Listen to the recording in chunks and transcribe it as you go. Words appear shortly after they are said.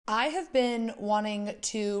I have been wanting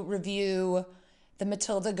to review the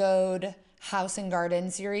Matilda Goad House and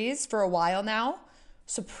Garden series for a while now.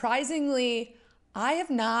 Surprisingly, I have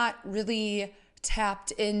not really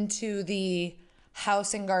tapped into the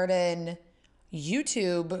House and Garden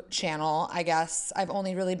YouTube channel, I guess. I've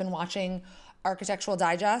only really been watching Architectural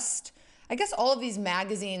Digest. I guess all of these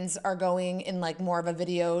magazines are going in like more of a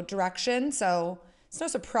video direction, so it's no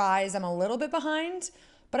surprise I'm a little bit behind.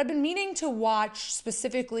 But I've been meaning to watch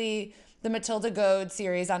specifically the Matilda Goad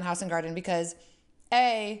series on House and Garden because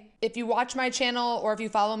A, if you watch my channel or if you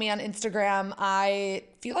follow me on Instagram, I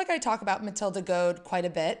feel like I talk about Matilda Goad quite a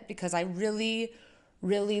bit because I really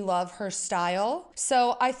love her style.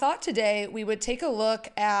 So I thought today we would take a look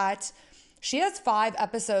at, she has 5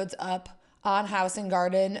 episodes up on House and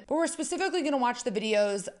Garden, but we're specifically gonna watch the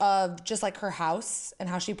videos of just like her house and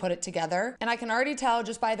how she put it together. And I can already tell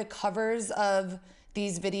just by the covers of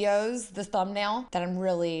these videos, the thumbnail, that I'm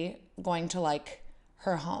really going to like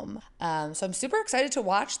her home. So I'm super excited to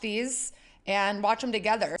watch these and watch them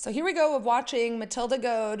together. So here we go with watching Matilda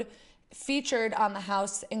Goad featured on the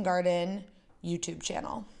House and Garden YouTube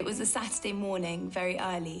channel. It was a Saturday morning, very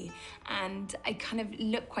early, and I kind of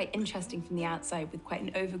looked quite interesting from the outside with quite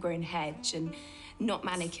an overgrown hedge and not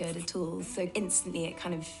manicured at all. So instantly it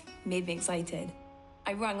kind of made me excited.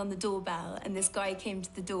 I rang on the doorbell and this guy came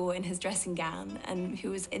to the door in his dressing gown and who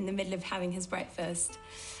was in the middle of having his breakfast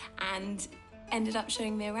and ended up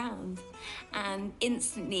showing me around. And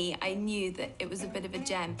instantly I knew that it was a bit of a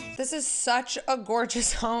gem. This is such a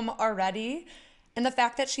gorgeous home already. And the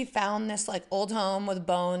fact that she found this like old home with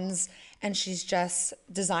bones and she's just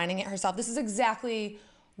designing it herself. This is exactly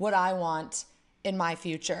what I want in my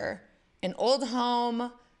future. An old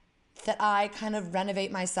home that I kind of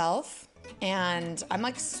renovate myself. And I'm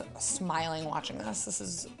like smiling watching this.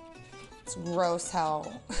 It's gross how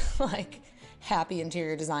like happy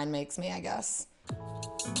interior design makes me, I guess.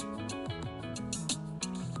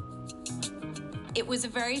 It was a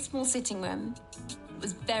very small sitting room. It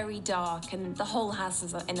was very dark and the whole house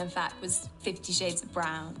in fact was 50 shades of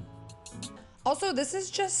brown. Also, this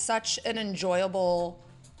is just such an enjoyable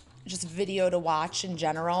just video to watch in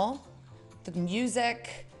general. The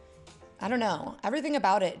music, I don't know, everything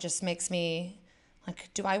about it just makes me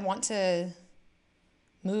like, do I want to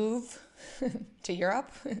move to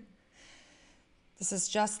Europe? This is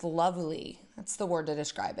just lovely. That's the word to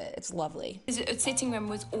describe it. It's lovely. The sitting room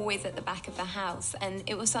was always at the back of the house, and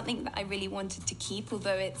it was something that I really wanted to keep,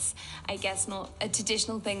 although it's, I guess, not a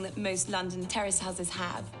traditional thing that most London terrace houses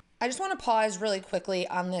have. I just want to pause really quickly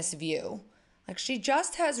on this view. Like, she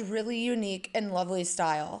just has really unique and lovely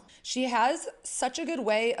style. She has such a good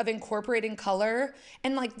way of incorporating color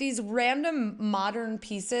and like these random modern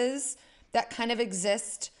pieces that kind of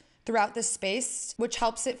exist throughout the space, which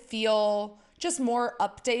helps it feel just more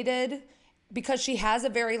updated because she has a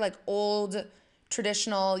very like old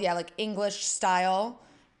traditional, like English style,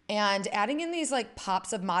 and adding in these like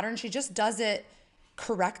pops of modern, she just does it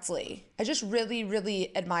correctly. I just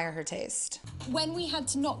really admire her taste. When we had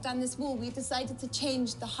to knock down this wall, we decided to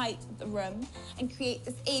change the height of the room and create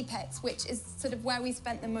this apex, which is sort of where we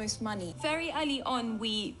spent the most money. Very early on,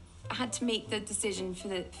 we had to make the decision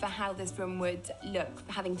for how this room would look,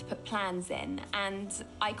 having to put plans in. And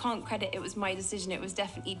I can't credit it was my decision, it was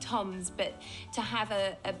definitely Tom's, but to have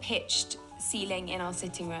a pitched ceiling in our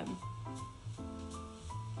sitting room.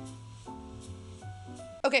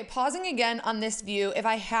 Okay, pausing again on this view, if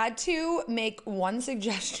I had to make one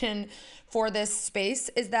suggestion for this space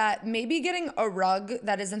is that maybe getting a rug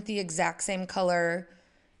that isn't the exact same color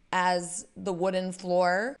as the wooden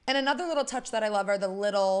floor. And another little touch that I love are the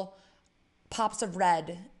little pops of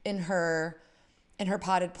red in her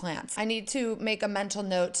potted plants. I need to make a mental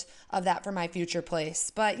note of that for my future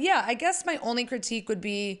place. But yeah, I guess my only critique would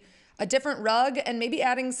be a different rug and maybe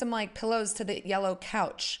adding some like pillows to the yellow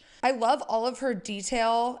couch. I love all of her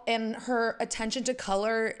detail and her attention to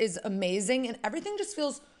color is amazing and everything just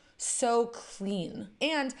feels so clean.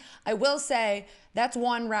 And I will say that's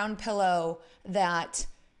one round pillow that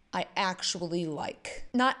I actually like.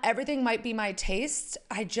 Not everything might be my taste.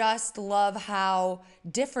 I just love how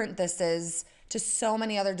different this is to so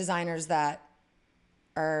many other designers that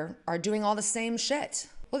are doing all the same shit.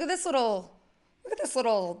 Look at this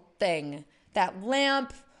little thing. That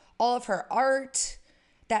lamp, all of her art,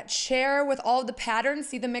 that chair with all of the patterns.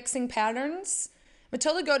 See the mixing patterns?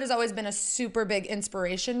 Matilda Goad has always been a super big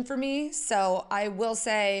inspiration for me. So I will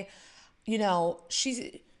say, you know,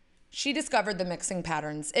 she discovered the mixing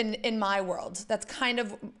patterns in my world. That's kind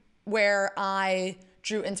of where I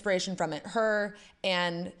drew inspiration from it. Her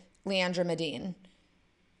and Leandra Medine.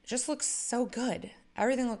 It just looks so good.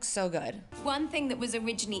 Everything looks so good. One thing that was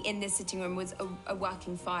originally in this sitting room was a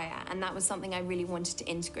working fire, and that was something I really wanted to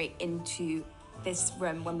integrate into this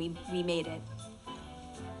room when we remade it.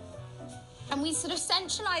 And we sort of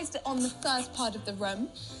centralised it on the first part of the room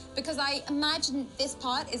because I imagine this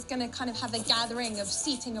part is going to kind of have a gathering of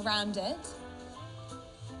seating around it.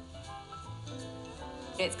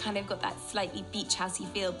 It's kind of got that slightly beach housey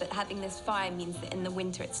feel, but having this fire means that in the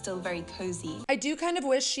winter it's still very cozy. I do kind of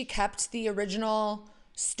wish she kept the original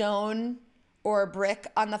stone or brick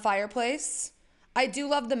on the fireplace. I do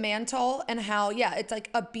love the mantle and how, yeah, it's like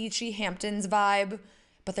a beachy Hamptons vibe,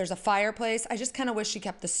 but there's a fireplace. I just kind of wish she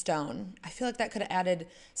kept the stone. I feel like that could have added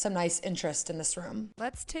some nice interest in this room.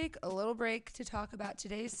 Let's take a little break to talk about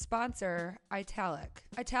today's sponsor, Italic.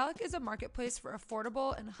 Italic is a marketplace for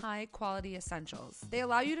affordable and high quality essentials. They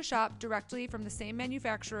allow you to shop directly from the same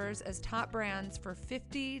manufacturers as top brands for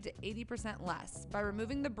 50 to 80% less. By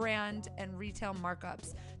removing the brand and retail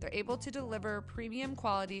markups, they're able to deliver premium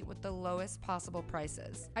quality with the lowest possible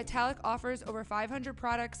prices. Italic offers over 500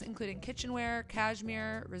 products, including kitchenware,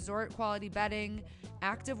 cashmere, resort quality bedding,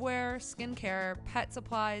 activewear, skincare, pet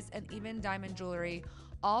supplies, and even diamond jewelry,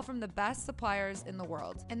 all from the best suppliers in the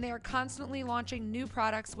world. And they are constantly launching new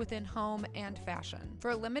products within home and fashion.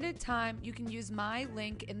 For a limited time, you can use my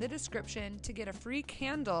link in the description to get a free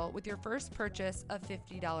candle with your first purchase of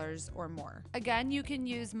 $50 or more. Again, you can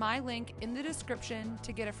use my link in the description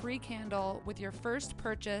to get a free candle with your first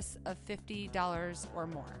purchase of $50 or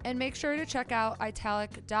more. And make sure to check out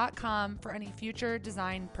italic.com for any future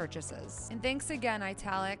design purchases. And thanks again,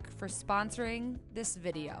 Italic, for sponsoring this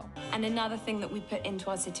video. And another thing that we put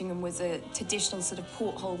into our sitting room was a traditional sort of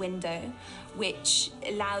porthole window, which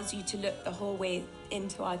allows you to look the whole way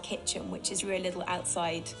into our kitchen, which is really a little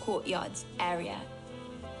outside courtyard area.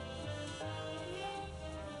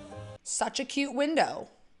 Such a cute window.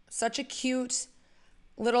 Such a cute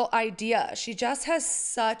little idea. She just has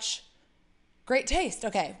such great taste.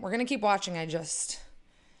 Okay, we're gonna keep watching.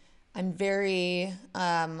 I'm very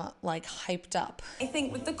like hyped up. I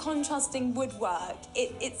think with the contrasting woodwork,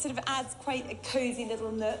 it sort of adds quite a cozy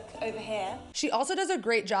little nook over here. She also does a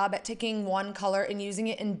great job at taking one color and using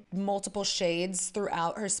it in multiple shades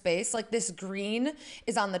throughout her space. Like this green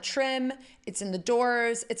is on the trim, it's in the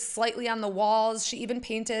doors, it's slightly on the walls. She even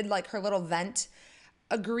painted like her little vent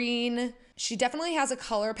a green. She definitely has a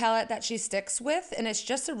color palette that she sticks with, and it's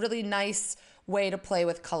just a really nice way to play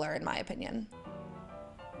with color, in my opinion.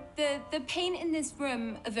 The paint in this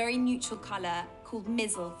room, a very neutral colour called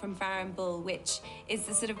Mizzle from Farrow & Bull, which is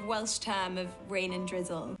the sort of Welsh term of rain and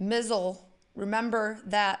drizzle. Mizzle, remember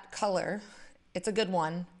that color. It's a good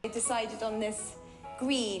one. I decided on this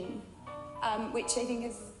green, which I think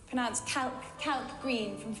is pronounced calc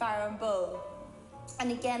green from Farrow & Bull.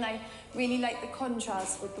 And again, I really like the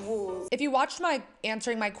contrast with the walls. If you watched my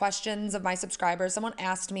answering my questions of my subscribers, someone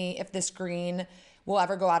asked me if this green will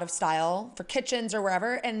ever go out of style for kitchens or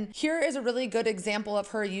wherever. And here is a really good example of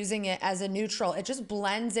her using it as a neutral. It just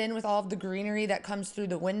blends in with all of the greenery that comes through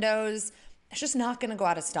the windows. It's just not gonna go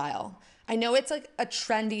out of style. I know it's like a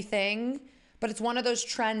trendy thing, but it's one of those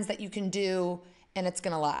trends that you can do and it's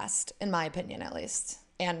gonna last, in my opinion at least.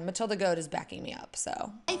 And Matilda Goad is backing me up,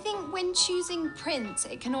 so. I think when choosing prints,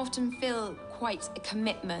 it can often feel quite a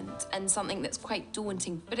commitment and something that's quite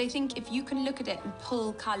daunting. But I think if you can look at it and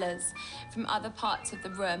pull colours from other parts of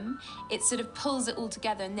the room, it sort of pulls it all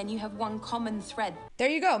together and then you have one common thread. There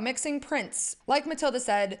you go, mixing prints. Like Matilda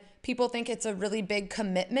said, people think it's a really big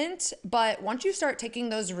commitment, but once you start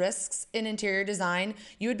taking those risks in interior design,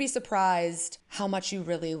 you would be surprised how much you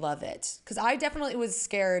really love it. Because I definitely was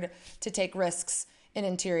scared to take risks in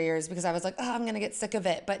interiors because I was like, oh, I'm gonna get sick of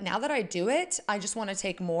it. But now that I do it, I just wanna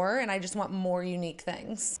take more and I just want more unique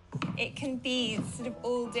things. It can be sort of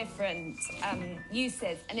all different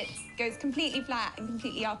uses and it goes completely flat and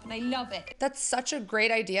completely up and I love it. That's such a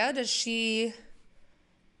great idea. Does she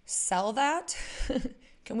sell that?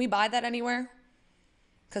 Can we buy that anywhere?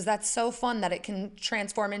 Because that's so fun that it can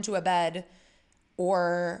transform into a bed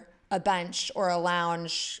or a bench or a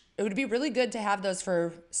lounge. It would be really good to have those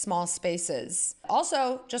for small spaces.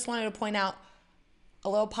 Also, just wanted to point out a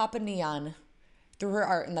little pop of neon through her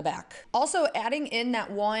art in the back. Also, adding in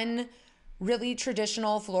that one really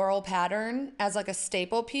traditional floral pattern as like a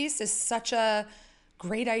staple piece is such a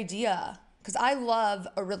great idea. Because I love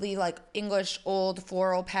a really like English old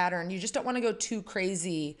floral pattern. You just don't want to go too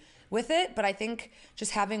crazy with it, but I think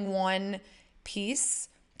just having one piece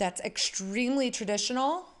that's extremely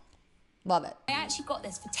traditional, love it. I actually got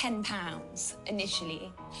this for £10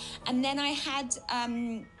 initially. And then I had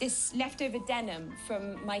this leftover denim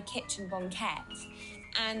from my kitchen banquette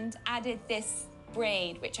and added this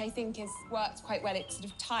braid, which I think works quite well. It sort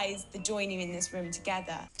of ties the joining in this room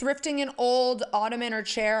together. Thrifting an old ottoman or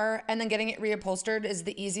chair and then getting it reupholstered is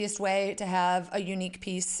the easiest way to have a unique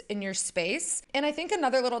piece in your space. And I think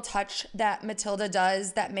another little touch that Matilda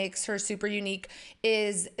does that makes her super unique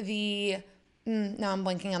is now I'm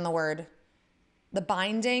blanking on the word, the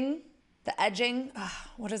binding, the edging.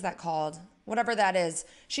 What is that called? Whatever that is.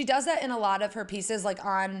 She does that in a lot of her pieces, like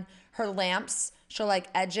on her lamps. She'll like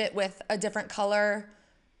edge it with a different color,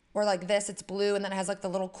 or like this, it's blue and then it has like the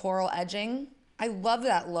little coral edging. I love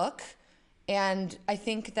that look. And I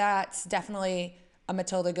think that's definitely a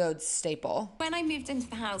Matilda Goad staple. When I moved into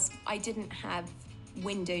the house, I didn't have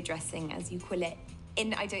window dressing, as you call it,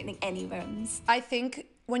 in, I don't think, any rooms. I think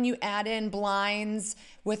when you add in blinds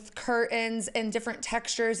with curtains and different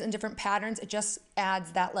textures and different patterns, it just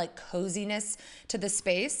adds that like coziness to the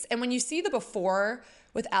space. And when you see the before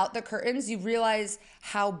without the curtains, you realize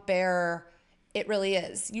how bare it really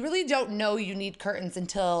is. You really don't know you need curtains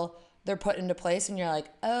until they're put into place and you're like,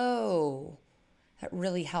 oh, that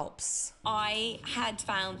really helps. I had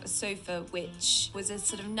found a sofa which was a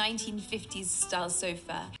sort of 1950s style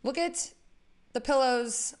sofa. Look at the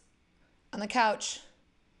pillows on the couch,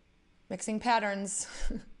 mixing patterns.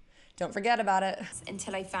 Don't forget about it.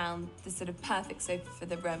 Until I found the sort of perfect sofa for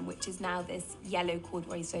the room, which is now this yellow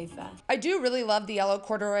corduroy sofa. I do really love the yellow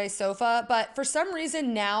corduroy sofa, but for some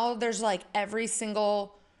reason now there's like every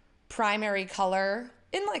single primary color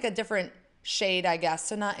in like a different shade, I guess.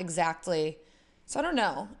 So not exactly. So I don't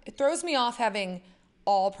know. It throws me off having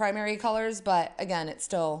all primary colors, but again, it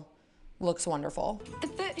still looks wonderful. The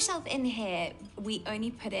bookshelf in here, we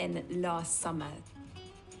only put in last summer.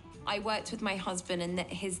 I worked with my husband and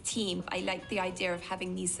his team. I like the idea of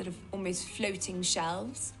having these sort of almost floating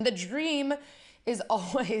shelves. The dream is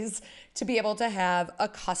always to be able to have a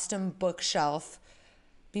custom bookshelf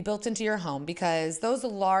be built into your home, because those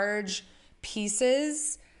large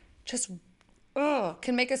pieces just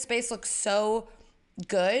can make a space look so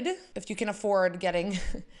good if you can afford getting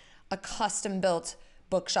a custom built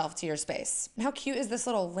bookshelf to your space. And how cute is this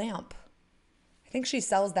little lamp? I think she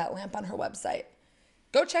sells that lamp on her website.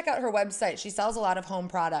 Go check out her website. She sells a lot of home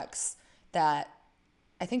products that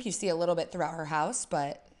I think you see a little bit throughout her house,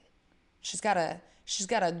 but she's got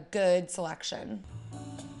a good selection.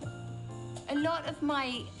 A lot of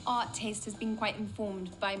my art taste has been quite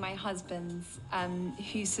informed by my husband's,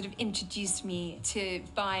 who sort of introduced me to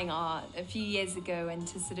buying art a few years ago and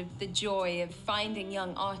to sort of the joy of finding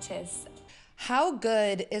young artists. How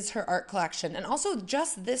good is her art collection? And also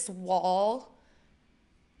just this wall,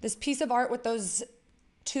 this piece of art with those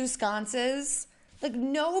two sconces, like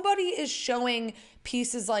nobody is showing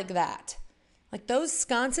pieces like that. Like those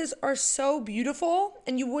sconces are so beautiful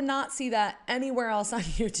and you would not see that anywhere else on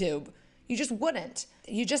YouTube. You just wouldn't.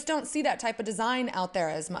 You just don't see that type of design out there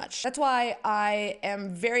as much. That's why I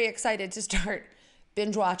am very excited to start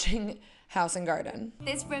binge watching House and Garden.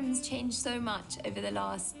 This room's changed so much over the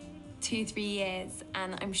last 2-3 years,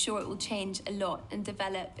 and I'm sure it will change a lot and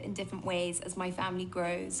develop in different ways as my family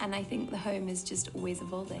grows. And I think the home is just always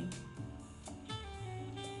evolving.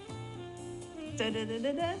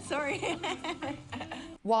 Sorry.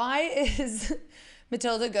 Why is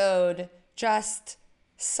Matilda Goad just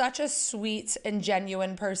such a sweet and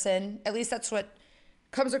genuine person? At least that's what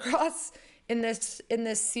comes across in this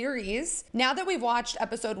series. Now that we've watched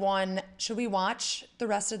episode 1, should we watch the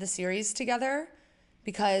rest of the series together?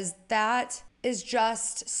 Because that is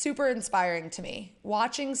just super inspiring to me.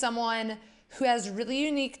 Watching someone who has really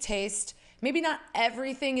unique taste. Maybe not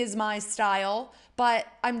everything is my style, but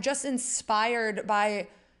I'm just inspired by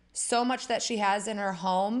so much that she has in her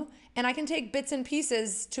home. And I can take bits and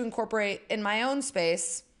pieces to incorporate in my own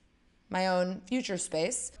space, my own future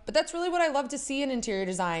space. But that's really what I love to see in interior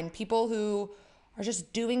design. People who are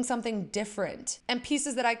just doing something different. And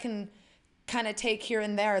pieces that I can kind of take here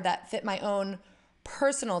and there that fit my own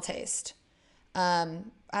personal taste. I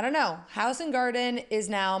don't know. House and Garden is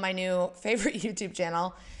now my new favorite YouTube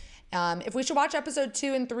channel. If we should watch episode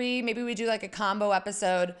 2 and 3, maybe we do like a combo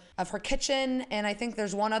episode of her kitchen, and I think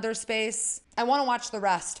there's one other space. I want to watch the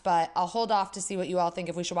rest, but I'll hold off to see what you all think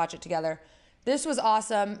if we should watch it together. This was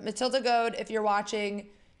awesome. Matilda Goad, if you're watching,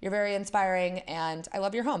 you're very inspiring, and I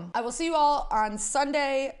love your home. I will see you all on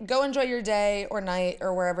Sunday. Go enjoy your day or night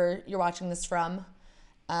or wherever you're watching this from.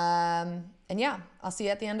 And yeah, I'll see you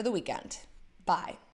at the end of the weekend. Bye.